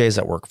 3 DJs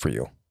that work for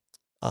you,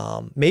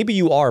 maybe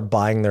you are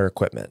buying their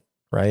equipment,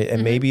 right?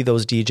 And maybe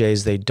those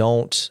DJs, they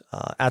don't,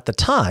 at the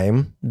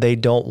time, they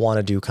don't want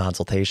to do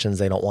consultations.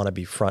 They don't want to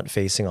be front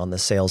facing on the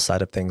sales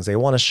side of things. They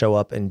want to show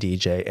up and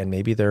DJ, and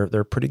maybe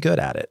they're pretty good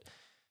at it.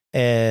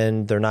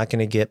 And they're not going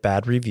to get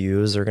bad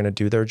reviews. They're going to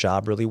do their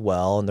job really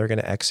well, and they're going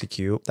to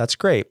execute. That's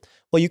great.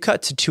 Well, you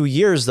cut to 2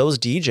 years, those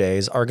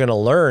DJs are going to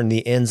learn the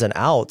ins and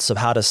outs of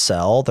how to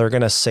sell. They're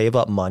going to save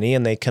up money,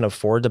 and they can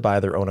afford to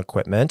buy their own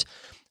equipment.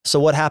 So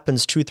what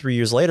happens 2-3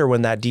 years later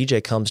when that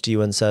DJ comes to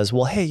you and says,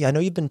 well, hey, I know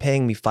you've been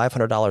paying me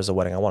 $500 a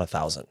wedding. I want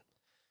 $1,000.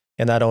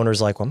 And that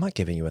owner's like, well, I'm not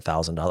giving you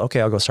 $1,000.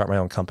 Okay, I'll go start my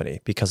own company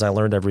because I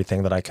learned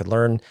everything that I could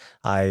learn.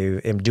 I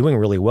am doing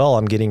really well.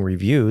 I'm getting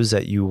reviews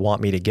that you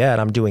want me to get.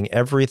 I'm doing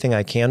everything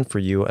I can for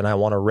you, and I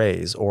want to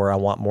raise, or I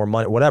want more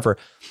money, whatever.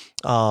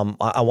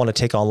 I want to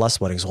take on less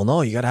weddings. Well,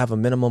 no, you got to have a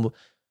minimum.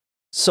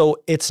 So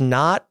it's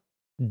not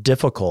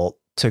difficult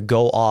to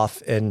go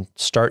off and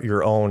start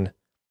your own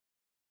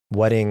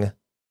wedding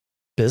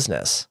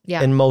business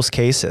in most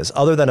cases,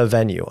 other than a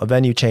venue. A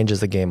venue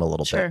changes the game a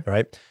little bit,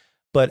 right?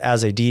 But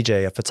as a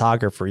DJ, a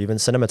photographer, even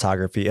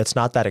cinematography, it's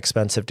not that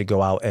expensive to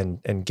go out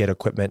and get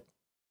equipment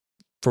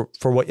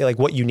for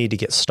what you need to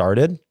get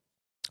started.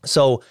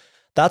 So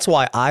that's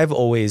why I've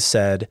always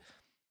said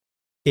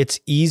it's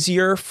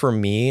easier for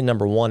me.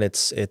 Number one,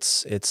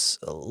 it's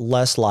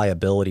less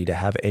liability to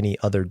have any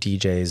other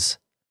DJ's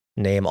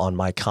name on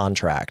my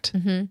contract.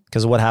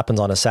 Because what happens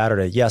on a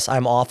Saturday? Yes,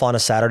 I'm off on a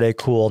Saturday.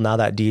 Cool. Now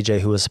that DJ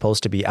who is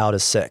supposed to be out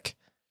is sick.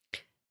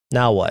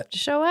 Now what?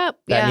 Show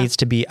up. That needs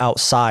to be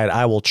outside.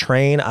 I will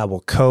train. I will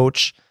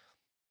coach.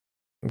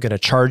 I'm going to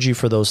charge you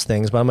for those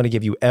things, but I'm going to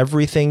give you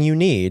everything you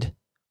need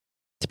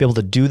to be able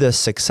to do this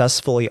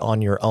successfully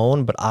on your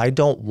own. But I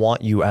don't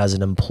want you as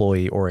an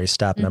employee or a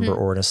staff member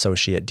or an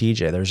associate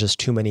DJ. There's just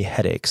too many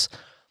headaches.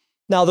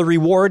 Now, the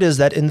reward is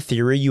that in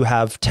theory, you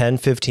have 10,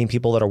 15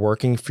 people that are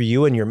working for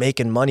you and you're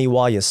making money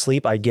while you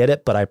sleep. I get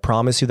it, but I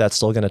promise you that's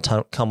still going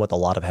to come with a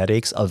lot of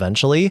headaches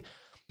eventually.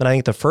 And I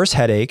think the first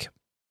headache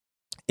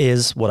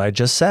is what I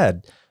just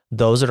said.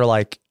 Those that are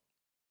like,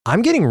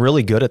 I'm getting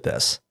really good at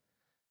this.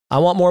 I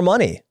want more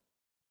money.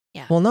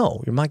 Yeah. Well,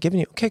 no, you're not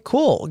giving you. Okay,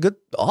 cool. Good.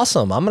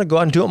 Awesome. I'm going to go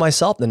out and do it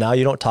myself. And now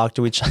you don't talk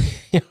to each other.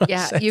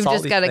 You've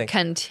just got to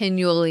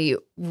continually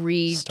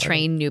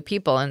retrain new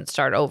people and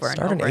start over and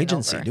over. Start an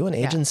agency. And over. Do an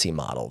agency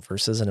model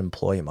versus an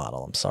employee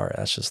model. I'm sorry.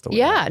 That's just the way.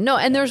 Yeah. No,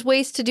 and there's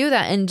ways to do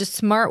that, and just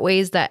smart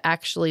ways that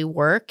actually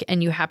work.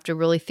 And you have to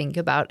really think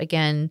about,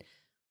 again,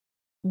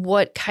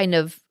 what kind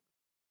of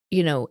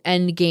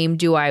end game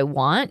do I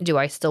want? Do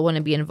I still want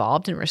to be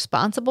involved and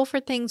responsible for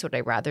things? Would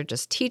I rather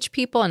just teach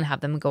people and have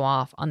them go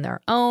off on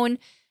their own?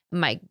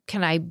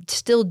 Can I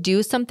still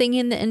do something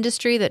in the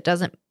industry that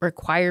doesn't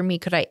require me?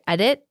 Could I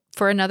edit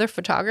for another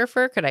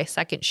photographer? Could I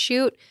second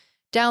shoot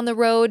down the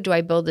road? Do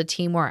I build a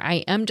team where I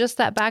am just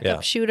that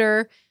backup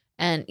shooter?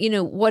 And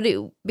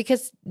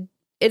because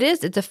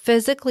it's a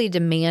physically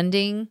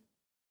demanding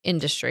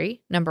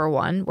industry. Number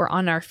one, we're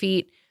on our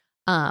feet.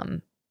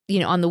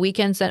 On the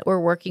weekends that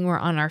we're working, we're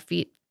on our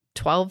feet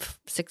 12,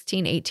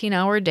 16,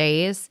 18-hour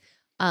days.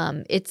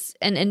 It's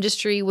an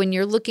industry, when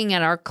you're looking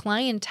at our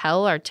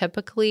clientele, are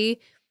typically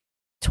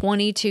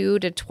 22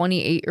 to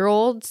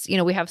 28-year-olds.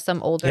 We have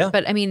some older,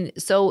 but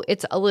so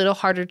it's a little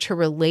harder to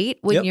relate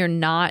when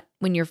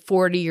you're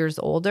 40 years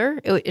older.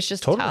 It's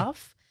just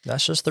tough.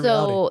 That's just the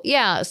reality.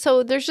 Yeah.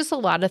 So there's just a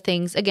lot of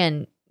things.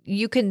 Again,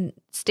 you can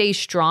stay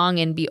strong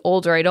and be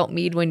older. I don't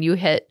mean when you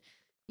hit,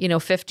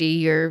 50,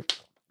 you're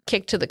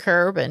kicked to the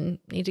curb and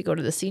need to go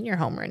to the senior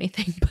home or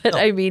anything. But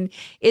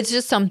it's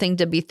just something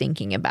to be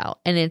thinking about.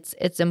 And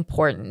it's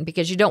important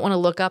because you don't want to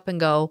look up and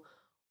go,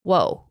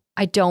 whoa,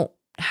 I don't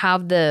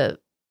have the,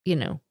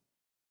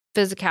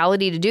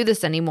 physicality to do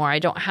this anymore. I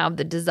don't have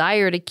the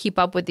desire to keep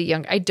up with the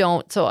young. I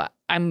don't. So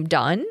I'm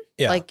done.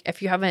 Yeah. Like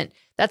if you haven't,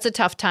 that's a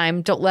tough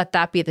time. Don't let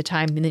that be the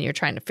time. And then you're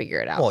trying to figure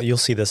it out. Well, you'll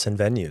see this in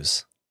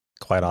venues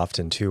quite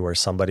often too, where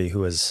somebody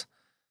who is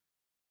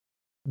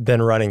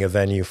been running a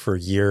venue for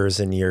years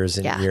and years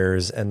and Yeah.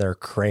 years, and they're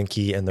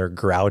cranky and they're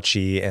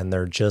grouchy and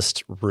they're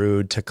just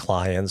rude to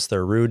clients.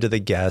 They're rude to the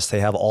guests.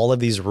 They have all of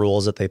these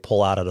rules that they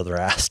pull out of their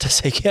ass to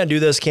say, can't do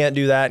this, can't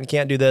do that, and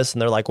can't do this.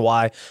 And they're like,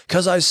 why?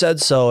 Because I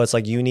said so. It's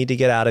like, you need to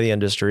get out of the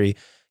industry.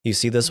 You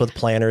see this with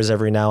planners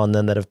every now and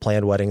then that have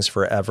planned weddings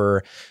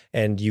forever,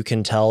 and you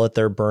can tell that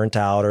they're burnt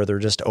out or they're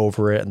just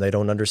over it and they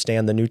don't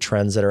understand the new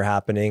trends that are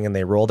happening and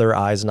they roll their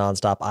eyes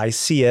nonstop. I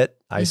see it.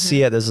 I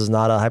see it. This is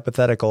not a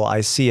hypothetical.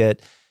 I see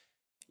it.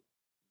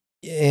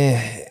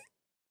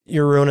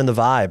 You're ruining the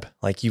vibe.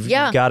 Like you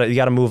got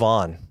to move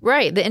on.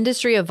 Right. The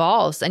industry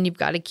evolves and you've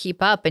got to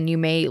keep up, and you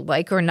may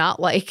like or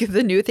not like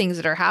the new things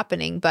that are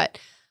happening. But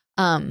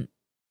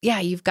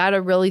you've got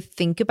to really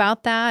think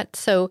about that.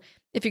 So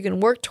if you can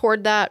work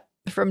toward that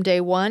from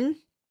day one,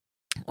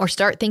 or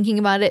start thinking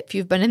about it if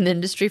you've been in the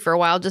industry for a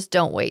while, just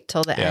don't wait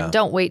till the end.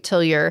 Don't wait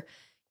till you're,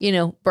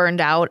 burned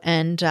out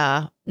and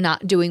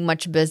not doing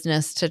much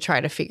business to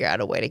try to figure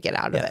out a way to get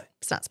out of it.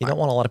 It's not smart. You don't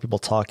want a lot of people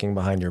talking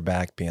behind your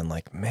back being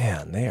like,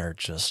 man, they are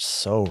just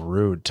so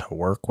rude to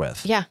work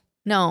with. Yeah.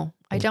 No,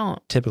 I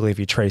don't. Typically, if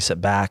you trace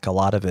it back, a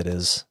lot of it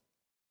is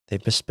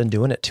they've just been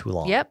doing it too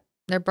long. Yep.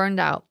 They're burned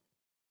out.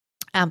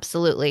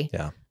 Absolutely.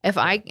 Yeah. If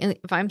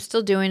I'm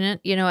still doing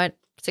it, at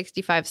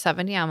 65,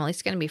 70, I'm at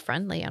least going to be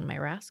friendly on my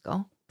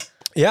Rascal.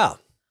 Yeah. I'm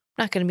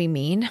not going to be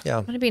mean. Yeah.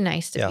 I'm going to be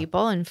nice to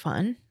people and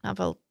fun. Have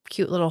a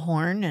cute little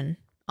horn and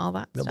all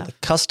that Be able stuff.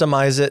 to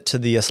customize it to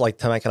the, like,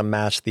 to kind of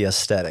match the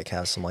aesthetic.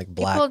 Have some like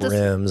black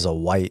rims, a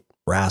white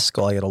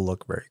Rascal. It'll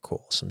look very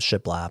cool. Some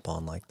shiplap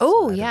on like.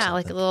 Oh yeah,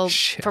 like a little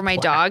for my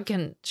dog,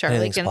 and Charlie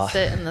Anything's can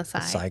sit in the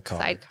sidecar.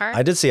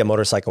 I did see a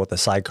motorcycle with a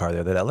sidecar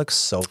there. That looks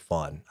so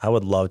fun. I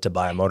would love to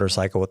buy a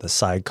motorcycle with a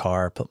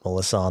sidecar. Put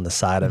Melissa on the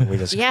side and we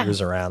just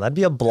cruise around. That'd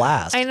be a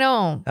blast. I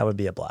know. That would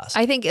be a blast.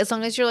 I think as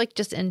long as you're like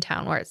just in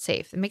town where it's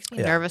safe. It makes me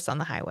nervous on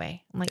the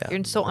highway. I'm like,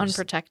 you're so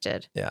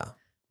unprotected. Yeah,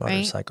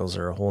 motorcycles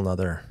are a whole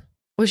nother.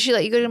 Would she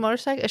let you go to a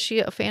motorcycle? Is she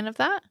a fan of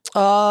that?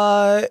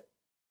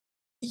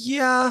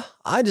 Yeah.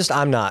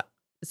 I'm not.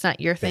 It's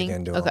not your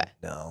thing? Okay.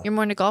 No. You're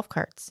more into golf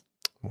carts.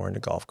 More into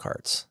golf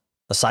carts.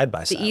 A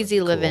side-by-side. The easy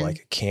living. Cool.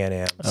 Like a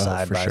Can-Am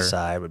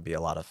side-by-side would be a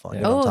lot of fun.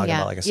 You know what I'm talking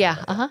about? Like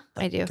a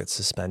I do. Good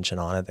suspension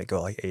on it. They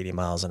go like 80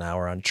 miles an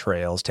hour on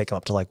trails, take them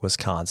up to like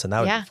Wisconsin.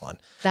 That would be fun.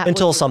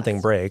 Until something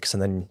breaks,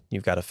 and then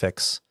you've got to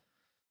fix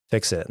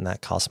it, and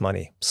that costs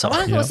money. So I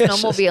want to go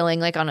snowmobiling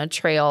like on a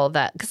trail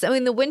because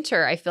the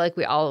winter, I feel like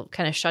we all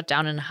kind of shut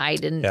down and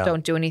hide and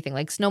don't do anything.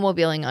 Like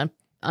snowmobiling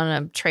on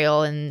a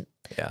trail, and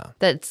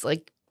that's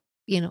like,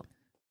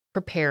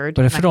 prepared.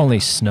 But if it only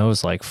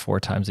snows like 4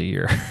 times a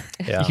year,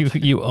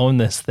 you own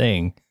this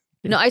thing.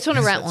 No, I just want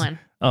to rent one.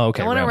 Oh,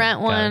 okay. I want to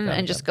rent one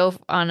and just go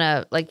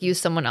on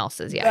use someone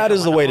else's. Yeah, that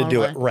is the way to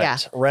do it.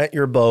 Rent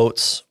your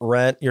boats,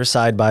 rent your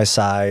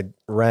side-by-side,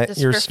 rent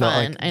just your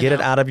snow, get it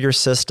out of your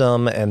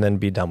system and then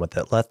be done with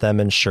it. Let them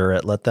insure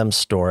it, let them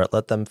store it,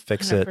 let them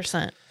fix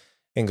 100%. it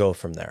and go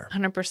from there.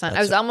 100%. I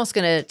was almost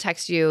going to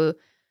text you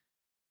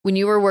when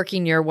you were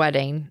working your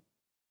wedding.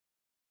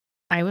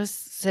 I was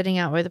sitting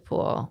out by the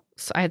pool.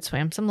 So I had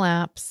swam some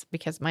laps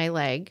because my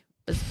leg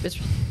was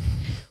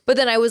but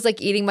then I was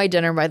like eating my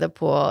dinner by the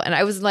pool, and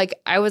I was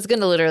going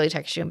to literally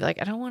text you and be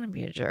like, I don't want to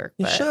be a jerk.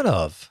 You should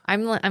have.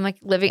 I'm like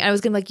living. I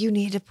was going to be like, you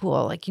need a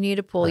pool. Like you need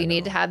a pool. You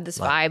need to have this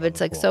vibe. It's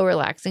like so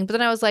relaxing. But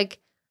then I was like,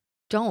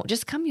 don't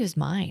just come use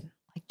mine.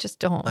 Like just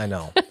don't. I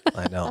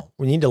know.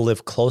 We need to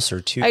live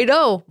closer to. I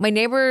know. My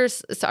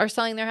neighbors are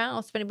selling their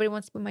house. If anybody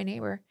wants to be my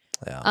neighbor.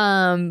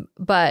 Yeah.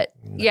 But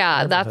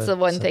that's the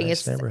one thing.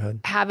 Nice it's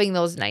having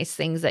those nice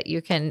things that you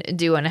can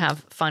do and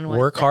have fun with.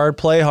 Work hard,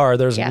 play hard.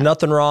 There's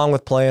nothing wrong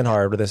with playing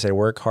hard, but they say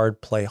work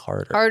hard, play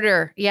harder.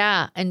 Harder.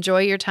 Yeah.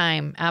 Enjoy your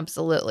time.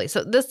 Absolutely.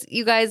 So this,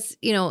 you guys,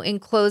 in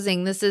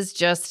closing, this is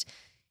just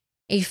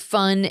a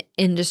fun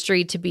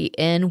industry to be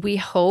in. We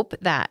hope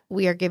that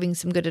we are giving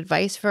some good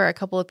advice for a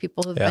couple of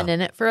people who've been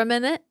in it for a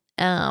minute.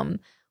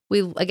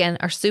 We, again,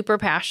 are super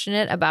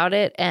passionate about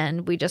it,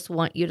 and we just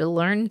want you to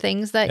learn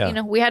things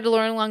that, we had to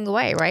learn along the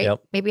way, right?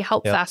 Yep. Maybe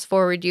help fast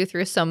forward you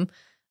through some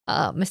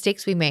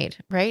mistakes we made,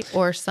 right?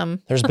 Or some...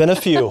 There's been a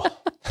few.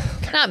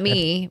 Not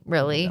me,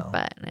 really,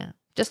 but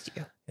just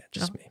you. Yeah,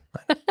 just me.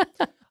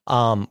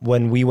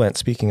 When we went,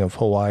 speaking of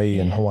Hawaii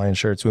and Hawaiian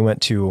shirts, we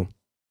went to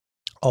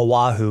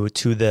Oahu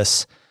to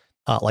this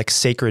like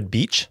sacred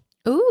beach.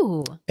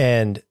 Ooh.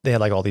 And they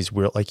had like all these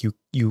weird, like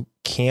you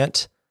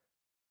can't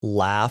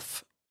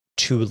laugh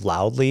too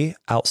loudly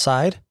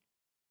outside.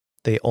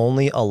 They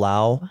only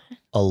allow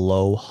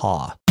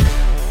aloha.